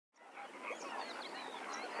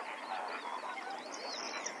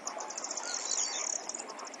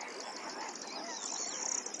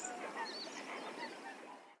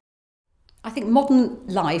think modern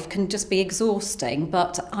life can just be exhausting,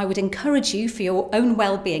 but I would encourage you for your own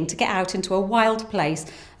well-being to get out into a wild place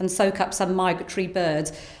and soak up some migratory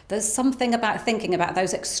birds. There's something about thinking about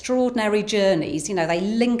those extraordinary journeys. You know, they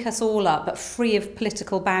link us all up, but free of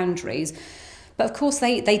political boundaries. But of course,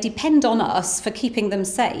 they depend on us for keeping them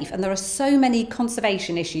safe. And there are so many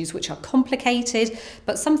conservation issues which are complicated.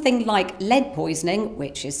 But something like lead poisoning,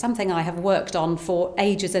 which is something I have worked on for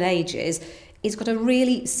ages and ages, it's got a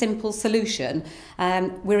really simple solution.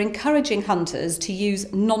 We're encouraging hunters to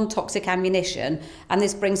use non-toxic ammunition, and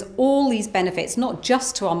this brings all these benefits, not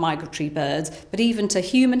just to our migratory birds, but even to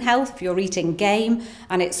human health if you're eating game,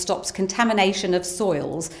 and it stops contamination of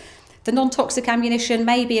soils. The non-toxic ammunition,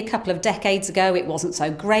 maybe a couple of decades ago, it wasn't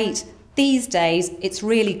so great. These days, it's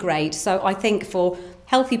really great. So I think for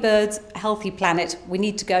healthy birds, a healthy planet, we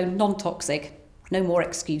need to go non-toxic. No more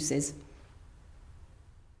excuses.